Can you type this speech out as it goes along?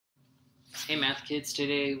Hey math kids,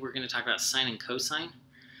 today we're going to talk about sine and cosine.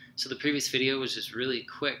 So the previous video was just really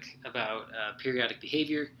quick about periodic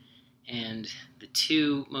behavior, and the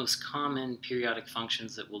two most common periodic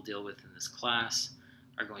functions that we'll deal with in this class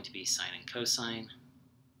are going to be sine and cosine.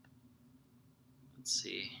 Let's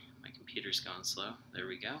see, my computer's going slow. There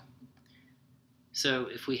we go. So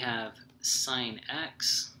if we have sine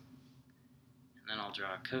x, and then I'll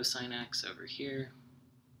draw cosine x over here.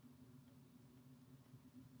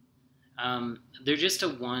 They're just a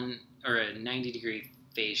 1 or a 90-degree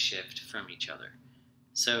phase shift from each other.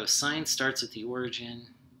 So sine starts at the origin,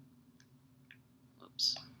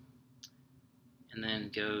 whoops, and then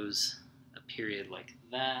goes a period like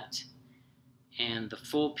that, and the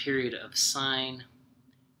full period of sine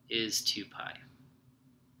is 2 pi.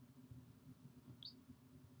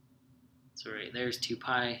 So right there's 2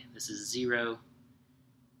 pi, this is 0,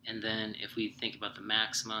 and then if we think about the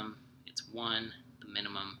maximum, it's 1, the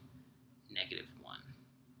minimum, -1.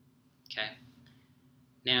 Okay.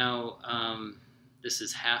 Now, this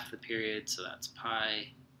is half the period, so that's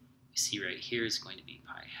pi. You see right here is going to be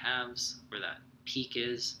pi halves, where that peak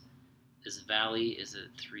is. This valley is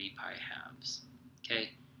at 3 pi halves.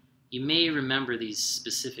 Okay. You may remember these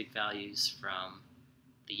specific values from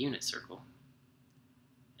the unit circle,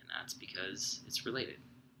 and that's because it's related.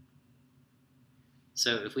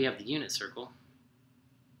 So if we have the unit circle,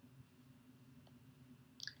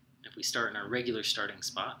 if we start in our regular starting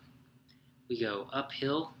spot, we go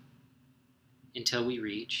uphill until we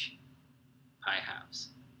reach pi halves.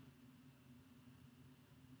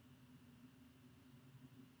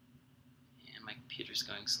 And my computer's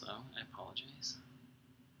going slow, I apologize.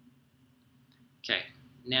 Okay,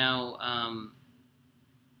 now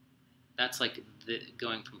that's like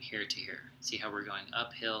going from here to here. See how we're going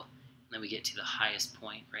uphill, and then we get to the highest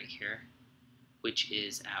point right here, which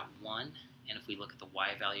is at 1. And if we look at the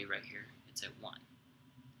y value right here, it's at 1.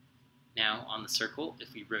 Now on the circle,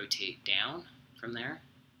 if we rotate down from there,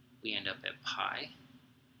 we end up at pi.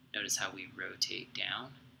 Notice how we rotate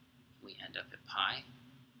down, we end up at pi.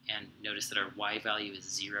 And notice that our y value is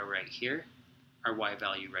 0 right here. Our y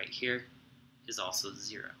value right here is also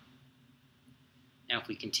 0. Now if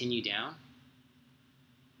we continue down,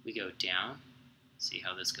 we go down. See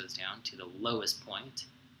how this goes down to the lowest point,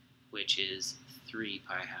 which is 3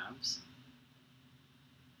 pi halves.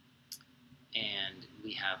 And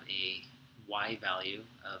we have a y value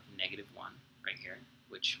of -1 right here,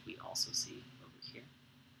 which we also see over here.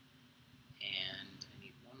 And I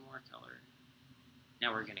need one more color.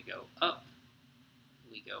 Now we're going to go up.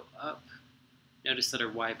 We go up. Notice that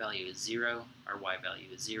our y value is 0, our y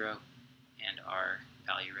value is 0, and our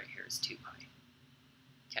value right here is 2 pi.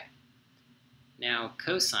 Okay. Now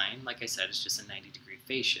cosine, like I said, is just a 90-degree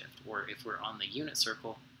phase shift, or if we're on the unit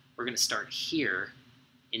circle, we're going to start here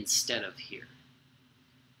instead of here.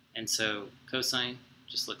 And so cosine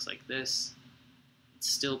just looks like this. It's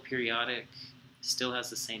still periodic, still has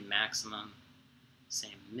the same maximum,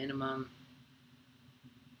 same minimum.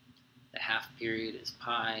 The half period is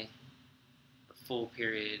pi, the full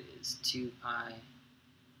period is 2 pi,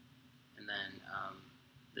 and then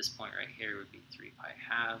this point right here would be 3 pi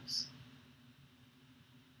halves,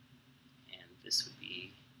 and this would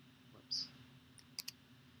be, whoops,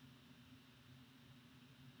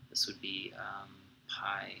 this would be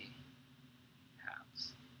pi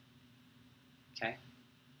halves. Okay.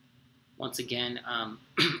 Once again,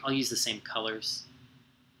 I'll use the same colors,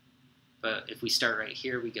 but if we start right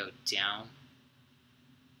here, we go down.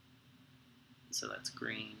 So that's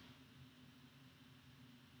green.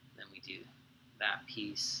 Then we do that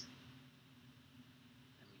piece.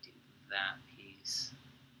 Then we do that piece.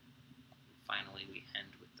 And finally, we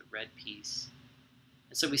end with the red piece.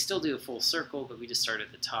 And so we still do a full circle, but we just start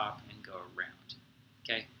at the top and go around.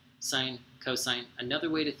 Okay, sine, cosine. Another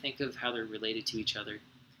way to think of how they're related to each other,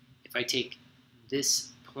 if I take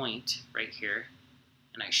this point right here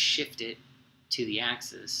and I shift it to the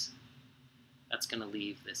axis, that's going to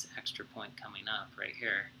leave this extra point coming up right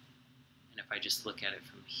here. And if I just look at it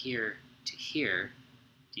from here to here,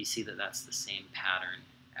 do you see that that's the same pattern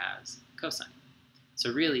as cosine?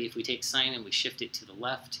 So really, if we take sine and we shift it to the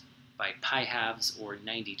left by pi halves or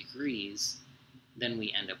 90 degrees, then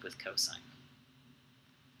we end up with cosine.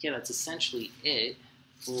 Okay, that's essentially it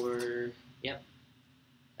for, yep,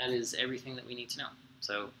 that is everything that we need to know.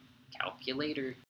 So calculator.